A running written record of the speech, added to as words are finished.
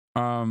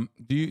Do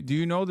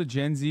you know the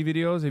Gen Z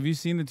videos? Have you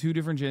seen the two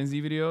different Gen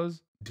Z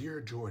videos?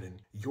 Dear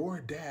Jordan, your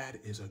dad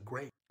is a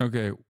great...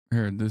 Okay,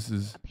 here, this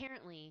is...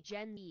 Apparently,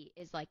 Gen Z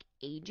is like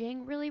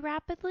aging really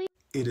rapidly.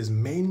 It is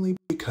mainly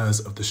because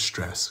of the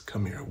stress.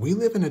 Come here. We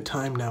live in a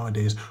time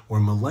nowadays where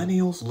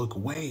millennials look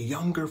way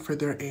younger for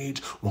their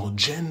age, while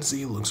Gen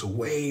Z looks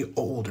way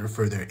older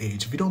for their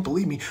age. If you don't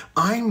believe me,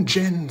 I'm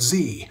Gen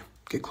Z.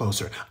 Get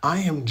closer. I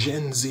am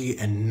Gen Z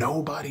and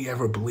nobody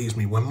ever believes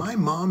me. When my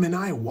mom and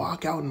I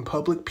walk out in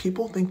public,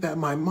 people think that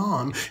my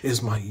mom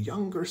is my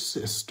younger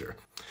sister.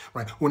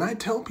 Right? When I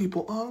tell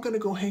people, oh, I'm going to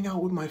go hang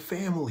out with my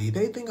family,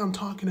 they think I'm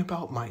talking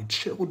about my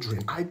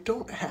children. I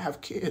don't have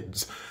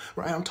kids.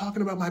 Right? I'm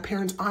talking about my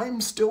parents.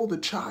 I'm still the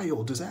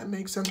child. Does that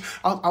make sense?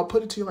 I'll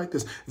put it to you like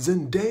this.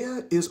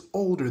 Zendaya is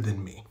older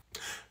than me.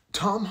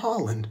 Tom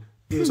Holland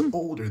is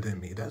older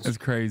than me. That's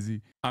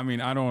crazy. I mean,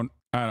 I don't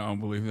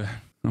believe that.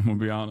 I'm gonna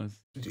be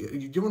honest.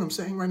 You get what I'm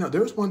saying right now?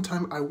 There was one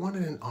time I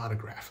wanted an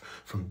autograph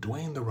from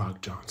Dwayne "The Rock"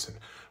 Johnson,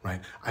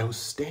 right? I was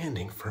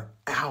standing for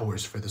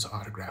hours for this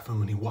autograph, and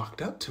when he walked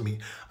up to me,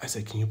 I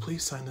said, can you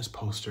please sign this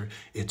poster?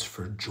 It's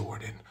for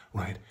Jordan,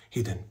 right?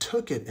 He then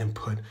took it and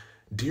put,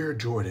 Dear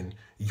Jordan,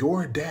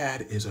 your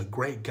dad is a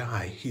great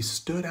guy. He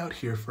stood out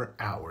here for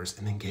hours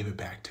and then gave it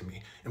back to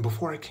me. And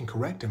before I can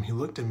correct him, he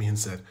looked at me and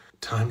said,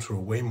 times were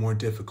way more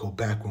difficult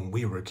back when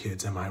we were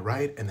kids, am I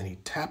right? And then he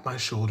tapped my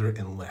shoulder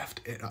and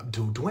left.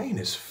 Dwayne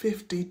is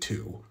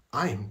 52.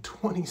 I am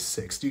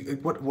 26.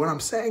 What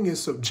I'm saying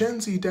is, so Gen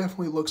Z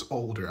definitely looks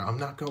older. I'm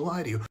not gonna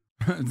lie to you.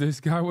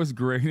 This guy was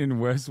great in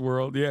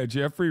Westworld. Yeah,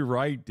 Jeffrey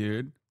Wright,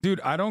 dude.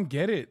 Dude, I don't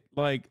get it.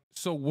 Like,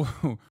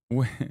 so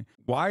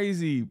why is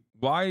he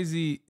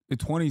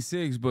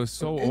 26 but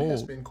so old? It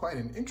has been quite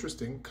an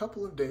interesting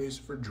couple of days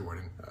for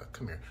Jordan.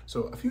 Come here.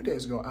 So a few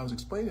days ago, I was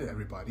explaining to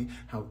everybody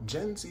how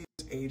Gen Z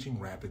is aging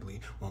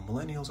rapidly while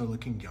millennials are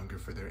looking younger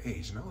for their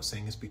age. And I was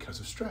saying it's because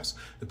of stress.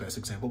 The best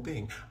example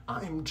being,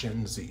 I'm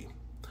Gen Z.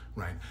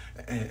 Right,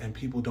 and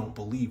people don't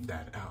believe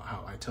that.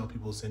 How I tell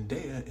people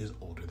Zendaya is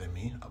older than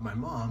me. My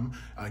mom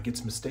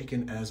gets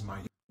mistaken as my...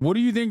 What do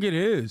you think it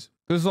is?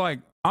 Because like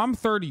I'm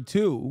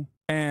 32,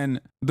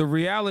 and the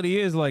reality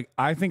is like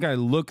I think I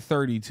look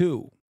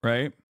 32.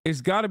 Right?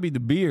 It's got to be the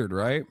beard,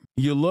 right?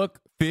 You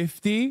look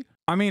 50.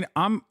 I mean,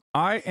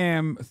 I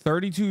am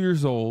 32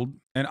 years old,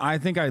 and I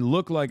think I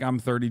look like I'm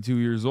 32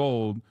 years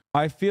old.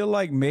 I feel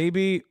like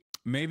maybe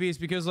it's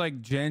because like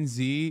Gen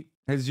Z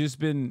has just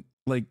been...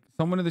 Like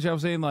someone in the chat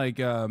was saying like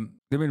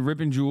they've been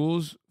ripping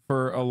jewels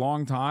for a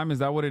long time. Is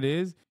that what it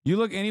is? You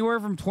look anywhere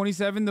from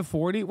 27 to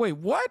 40. Wait,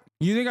 what?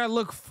 You think I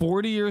look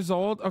 40 years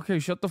old? Okay,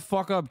 shut the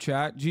fuck up,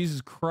 chat.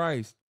 Jesus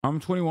Christ. I'm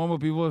 21, but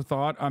people have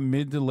thought I'm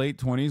mid to late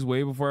 20s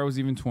way before I was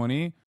even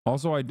 20.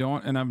 Also, I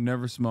don't, and I've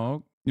never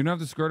smoked. You don't have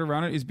to skirt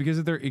around it. It's because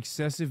of their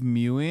excessive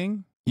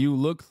mewing. You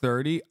look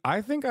 30.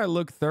 I think I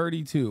look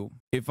 32.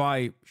 If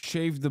I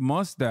shave the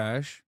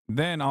mustache,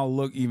 then I'll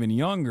look even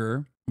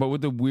younger. But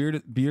with the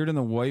weird beard and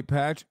the white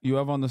patch you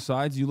have on the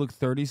sides, you look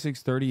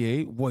 36,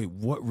 38. Wait,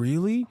 what?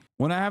 Really?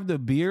 When I have the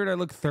beard, I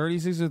look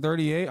 36 or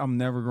 38. I'm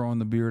never growing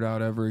the beard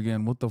out ever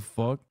again. What the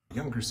fuck?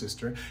 Younger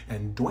sister,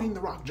 and Dwayne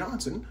 "The Rock"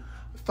 Johnson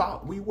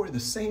thought we were the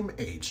same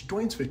age.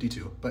 Dwayne's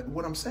 52. But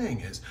what I'm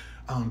saying is,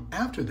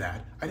 after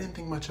that, I didn't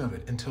think much of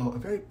it until a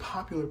very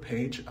popular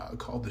page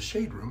called The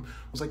Shade Room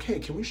was like, hey,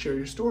 can we share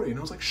your story? And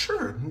I was like,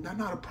 sure,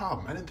 not a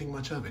problem. I didn't think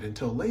much of it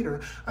until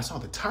later I saw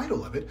the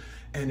title of it,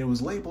 and it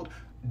was labeled,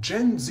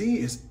 Gen Z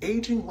is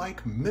aging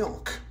like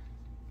milk.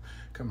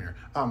 Come here.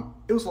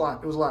 It was a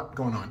lot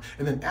going on.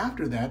 And then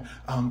after that,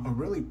 a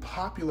really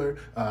popular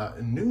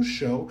news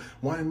show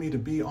wanted me to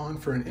be on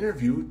for an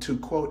interview to,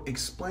 quote,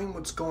 explain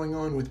what's going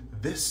on with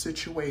this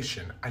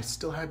situation. I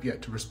still have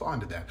yet to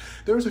respond to that.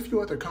 There was a few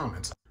other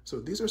comments.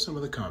 So these are some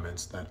of the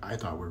comments that I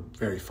thought were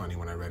very funny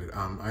when I read it.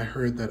 I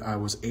heard that I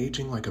was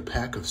aging like a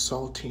pack of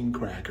saltine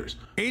crackers.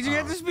 Aging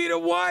at the speed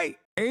of white.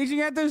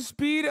 Aging at the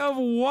speed of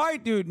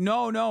white, dude.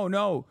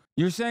 No.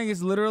 You're saying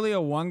it's literally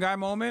a one guy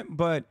moment,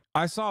 but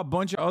I saw a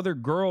bunch of other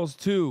girls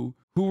too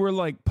who were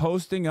like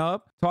posting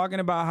up talking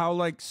about how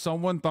like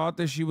someone thought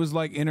that she was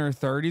like in her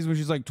 30s when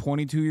she's like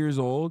 22 years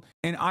old.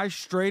 And I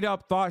straight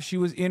up thought she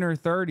was in her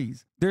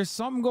 30s. There's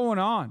something going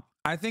on.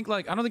 I don't think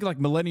like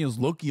millennials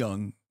look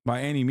young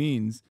by any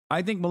means.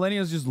 I think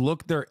millennials just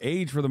look their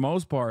age for the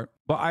most part.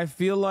 But I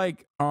feel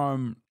like I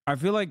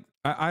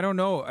don't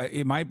know.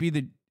 It might be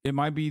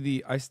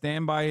the I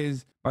stand by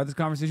this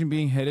conversation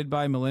being headed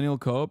by millennial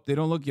cope. They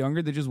don't look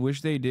younger. They just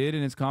wish they did.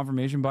 And it's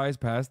confirmation bias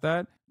past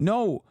that.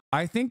 No,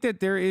 I think that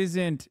there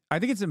isn't. I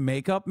think it's a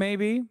makeup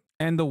maybe.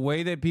 And the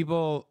way that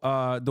people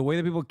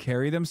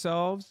carry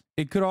themselves.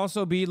 It could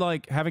also be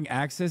like having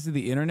access to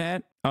the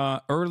internet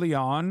early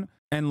on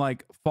and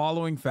like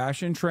following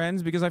fashion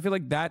trends, because I feel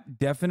like that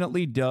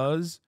definitely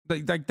does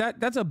like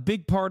that's a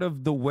big part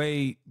of the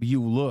way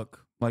you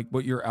look, like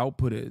what your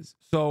output is.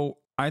 So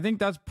I think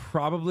that's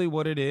probably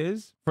what it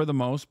is for the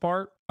most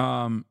part.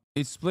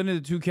 It's split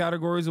into two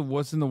categories of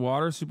what's in the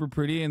water, super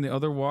pretty, and the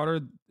other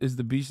water is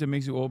the beach that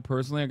makes you old.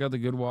 Personally, I got the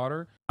good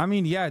water. I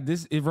mean, yeah,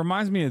 it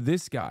reminds me of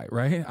this guy,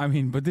 right? I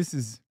mean, but this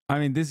is, I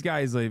mean, this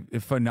guy is like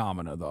a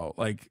phenomena though.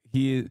 Like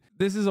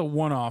this is a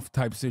one-off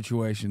type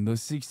situation. The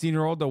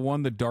 16-year-old that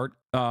won the dart,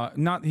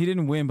 he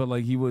didn't win, but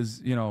like he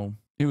was, you know,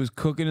 he was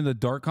cooking in the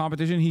dart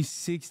competition. He's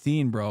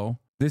 16, bro.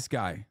 This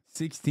guy,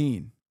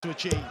 16. To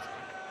achieve.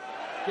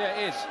 Yeah,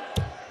 it is.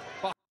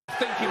 But I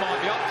think he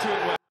might be up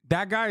to it.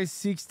 That guy is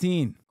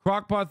 16.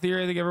 Crockpot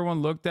theory, I think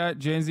everyone looked at.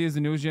 Gen Z is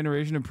the newest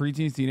generation of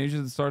preteens, teenagers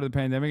at the start of the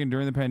pandemic, and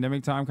during the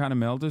pandemic time kind of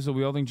melted. So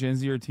we all think Gen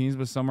Z are teens,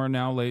 but some are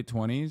now late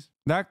 20s.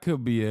 That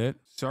could be it.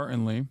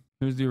 Certainly.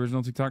 Here's the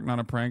original TikTok, not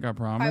a prank, I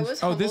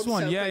promise. Oh, this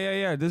one.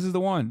 Yeah. This is the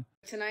one.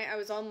 Tonight I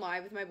was on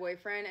live with my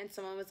boyfriend and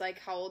someone was like,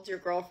 how old's your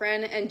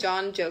girlfriend? And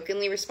John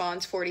jokingly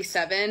responds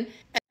 47.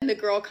 And the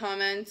girl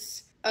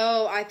comments,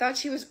 oh, I thought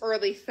she was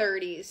early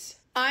 30s.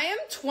 I am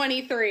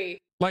 23.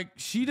 Like,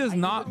 she does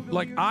not,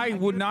 like, I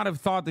would not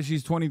have thought that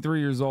she's 23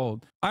 years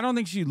old. I don't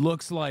think she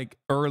looks like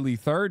early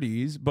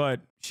 30s, but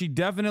she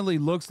definitely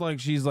looks like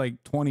she's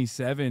like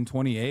 27,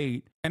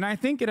 28. And I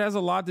think it has a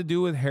lot to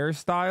do with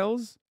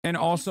hairstyles and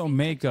also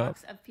makeup.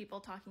 Of people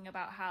talking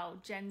about how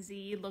Gen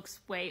Z looks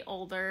way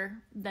older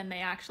than they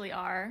actually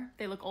are.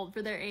 They look old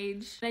for their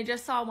age. And I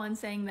just saw one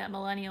saying that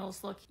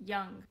millennials look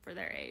young for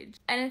their age.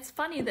 And it's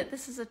funny that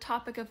this is a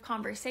topic of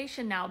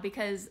conversation now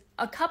because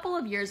a couple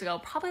of years ago,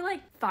 probably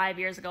like 5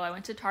 years ago, I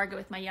went to Target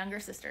with my younger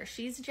sister.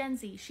 She's Gen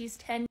Z. She's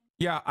 10.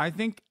 Yeah, I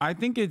think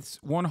it's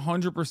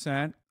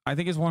 100%. I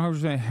think it's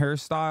 100%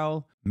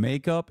 hairstyle,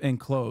 makeup, and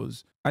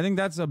clothes. I think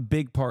that's a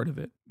big part of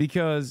it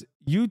because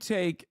you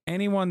take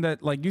anyone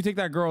that, like, you take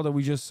that girl that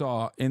we just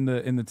saw in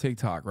the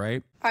TikTok,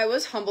 right? I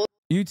was humbled.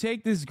 You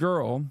take this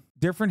girl,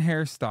 different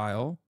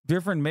hairstyle,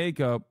 different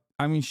makeup.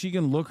 I mean, she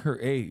can look her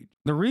age.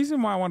 The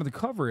reason why I wanted to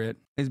cover it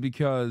is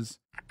because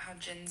how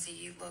Gen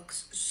Z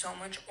looks so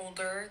much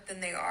older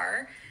than they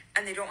are,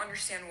 and they don't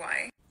understand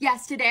why.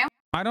 Yes, today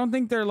I don't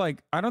think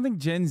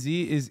Gen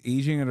Z is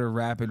aging at a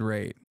rapid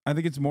rate. I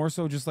think it's more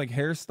so just like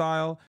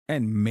hairstyle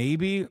and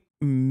maybe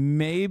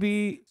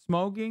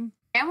smoking.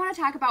 I want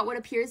to talk about what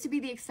appears to be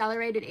the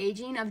accelerated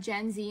aging of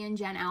Gen Z and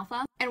Gen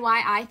Alpha and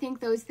why I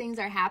think those things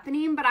are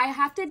happening, but I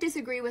have to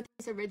disagree with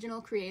this original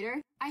creator.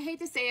 I hate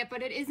to say it,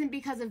 but it isn't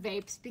because of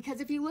vapes,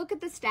 because if you look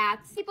at the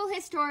stats, people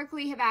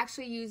historically have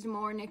actually used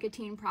more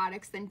nicotine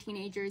products than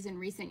teenagers in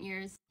recent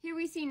years. Here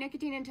we see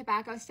nicotine and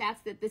tobacco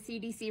stats that the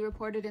CDC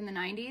reported in the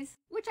 90s,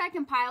 which I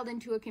compiled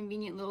into a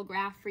convenient little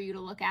graph for you to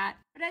look at.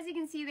 But as you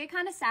can see, they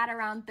kind of sat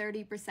around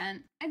 30%,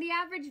 and the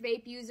average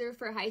vape user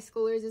for high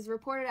schoolers is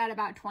reported at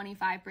about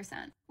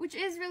 25%, which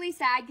is really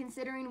sad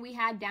considering we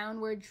had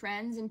downward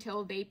trends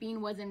until vaping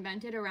was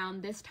invented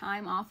around this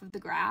time off of the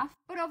graph.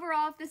 But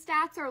overall, if the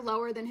stats are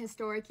lower than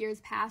historic years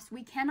past,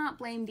 we cannot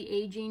blame the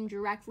aging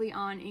directly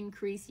on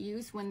increased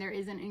use when there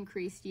isn't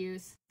increased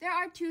use. There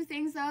are two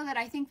things, though, that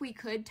I think we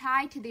could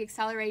tie to the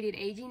accelerated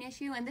aging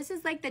issue, and this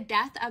is like the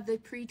death of the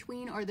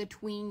pre-tween or the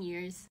tween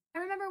years. I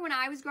remember when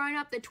I was growing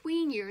up, the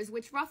tween years,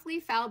 which roughly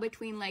fell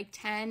between like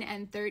 10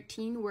 and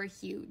 13, were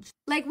huge.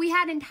 Like, we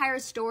had entire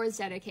stores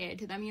dedicated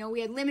to them. You know, we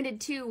had Limited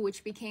 2,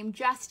 which became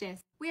Justice.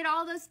 We had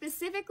all those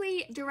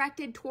specifically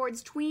directed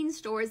towards tween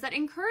stores that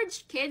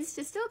encouraged kids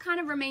to still kind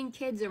of remain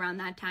kids around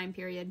that time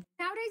period.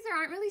 Nowadays, there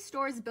aren't really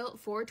stores built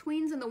for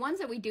tweens, and the ones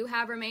that we do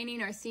have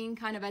remaining are seen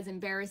kind of as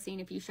embarrassing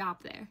if you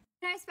shop there.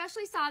 And I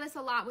especially saw this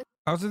a lot with...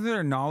 I also think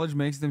their knowledge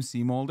makes them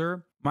seem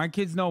older. My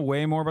kids know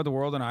way more about the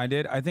world than I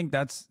did. I think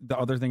that's the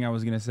other thing I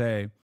was going to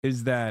say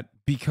is that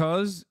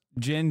because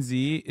Gen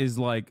Z is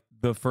like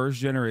the first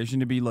generation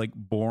to be like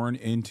born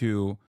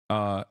into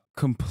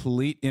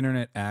complete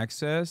internet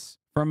access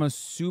from a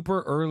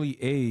super early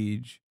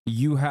age,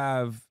 you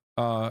have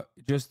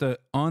just an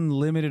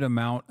unlimited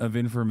amount of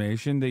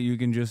information that you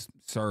can just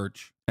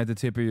search at the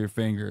tip of your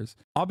fingers.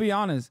 I'll be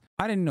honest,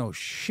 I didn't know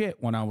shit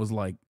when I was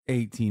like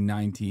 18,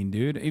 19,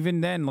 dude.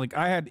 Even then, like,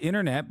 I had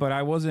internet, but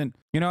I wasn't,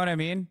 you know what I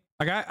mean?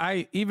 Like,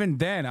 I even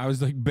then, I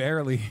was like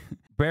barely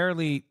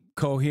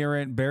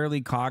coherent,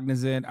 barely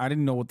cognizant. I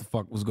didn't know what the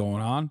fuck was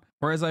going on.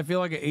 Whereas I feel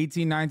like an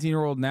 18,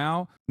 19-year-old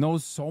now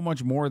knows so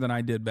much more than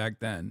I did back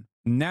then.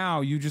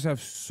 Now you just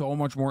have so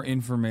much more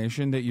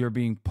information that you're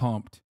being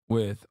pumped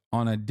with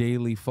on a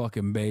daily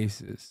fucking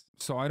basis.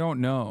 So I don't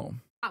know.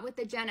 With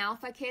the Gen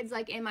Alpha kids,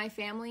 like in my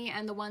family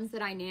and the ones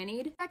that I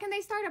nannied, second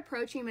they start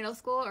approaching middle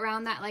school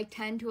around that like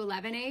 10 to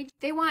 11 age,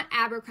 they want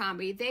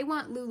Abercrombie, they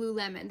want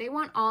Lululemon, they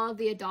want all of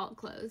the adult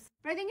clothes.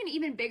 But I think an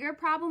even bigger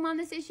problem on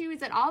this issue is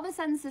that all of a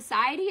sudden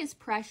society is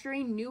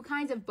pressuring new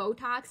kinds of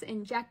Botox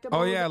injectables.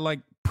 Oh yeah, like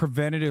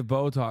preventative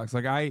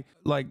Botox.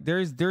 Like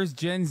there's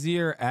Gen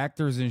Zer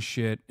actors and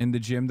shit in the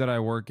gym that I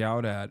work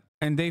out at.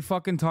 And they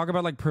fucking talk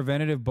about like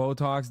preventative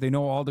Botox. They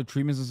know all the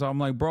treatments and stuff. I'm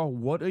like, bro,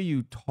 what are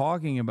you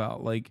talking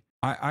about? Like,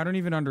 I don't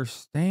even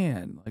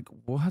understand. Like,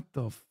 what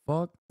the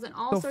fuck? And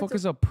all The sorts fuck of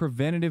is a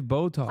preventative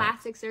Botox?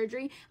 plastic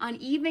surgery on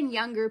even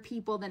younger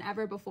people than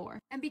ever before.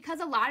 And because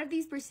a lot of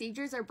these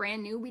procedures are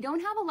brand new, we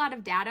don't have a lot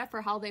of data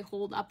for how they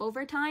hold up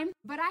over time,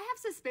 but I have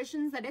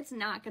suspicions that it's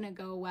not going to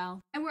go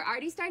well. And we're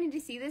already starting to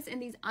see this in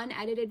these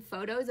unedited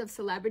photos of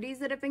celebrities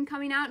that have been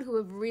coming out who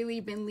have really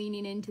been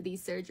leaning into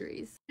these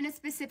surgeries. And a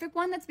specific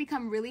one that's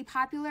become really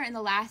popular in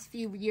the last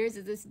few years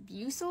is this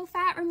buccal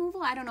fat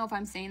removal. I don't know if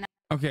I'm saying that.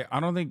 Okay, I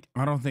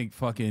don't think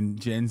fucking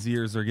Gen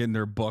Zers are getting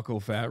their buccal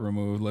fat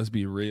removed. Let's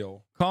be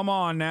real. Come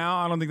on now.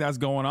 I don't think that's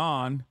going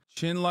on.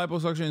 Chin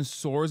liposuction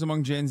soars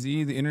among Gen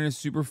Z. The internet is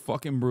super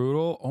fucking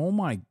brutal. Oh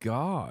my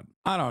God.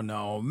 I don't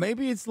know.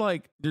 Maybe it's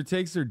like their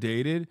takes are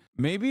dated.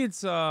 Maybe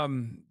it's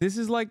this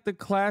is like the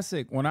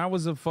classic. When I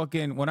was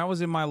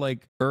in my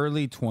like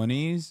early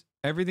 20s,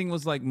 everything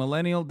was like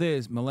millennial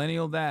this,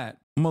 millennial that.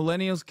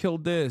 Millennials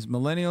killed this,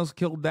 millennials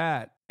killed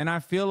that. And I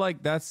feel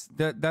like that's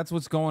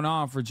what's going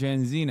on for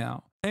Gen Z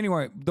now.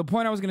 Anyway, the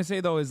point I was going to say,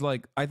 though, is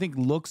like, I think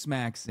looks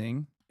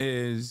maxing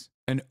is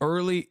an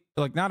early,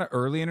 like not an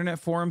early internet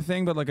forum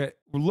thing, but like a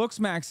looks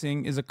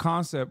maxing is a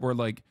concept where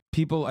like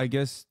people, I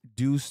guess,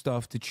 do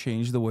stuff to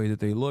change the way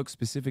that they look,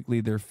 specifically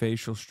their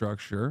facial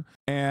structure.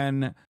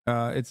 And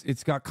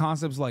it's got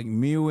concepts like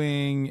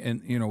mewing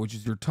and, you know, which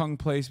is your tongue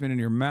placement in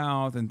your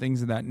mouth and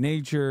things of that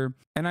nature.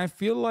 And I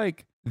feel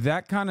like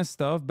that kind of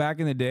stuff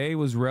back in the day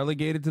was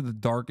relegated to the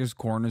darkest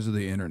corners of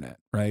the internet,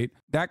 right?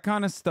 That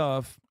kind of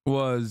stuff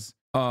was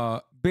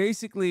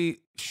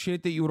basically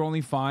shit that you would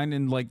only find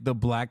in like the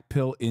black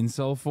pill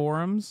incel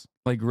forums,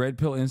 like red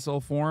pill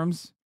incel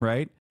forums,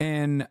 right?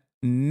 And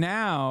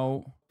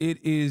now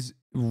it is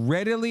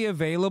readily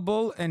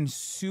available and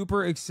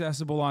super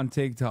accessible on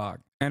TikTok.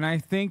 And I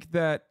think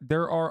that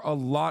there are a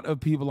lot of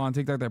people on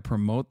TikTok that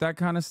promote that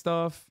kind of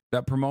stuff,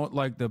 that promote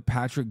like the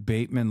Patrick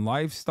Bateman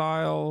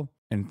lifestyle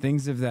and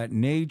things of that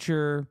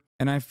nature.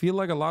 And I feel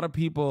like a lot of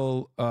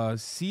people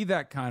see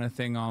that kind of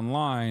thing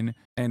online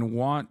and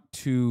want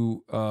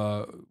to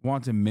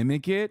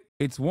mimic it.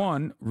 It's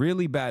one,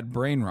 really bad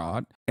brain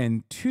rot,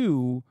 and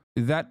two,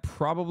 that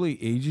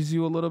probably ages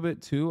you a little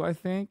bit too, I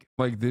think.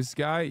 Like this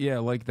guy, yeah,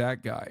 like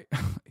that guy.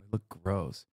 They look gross.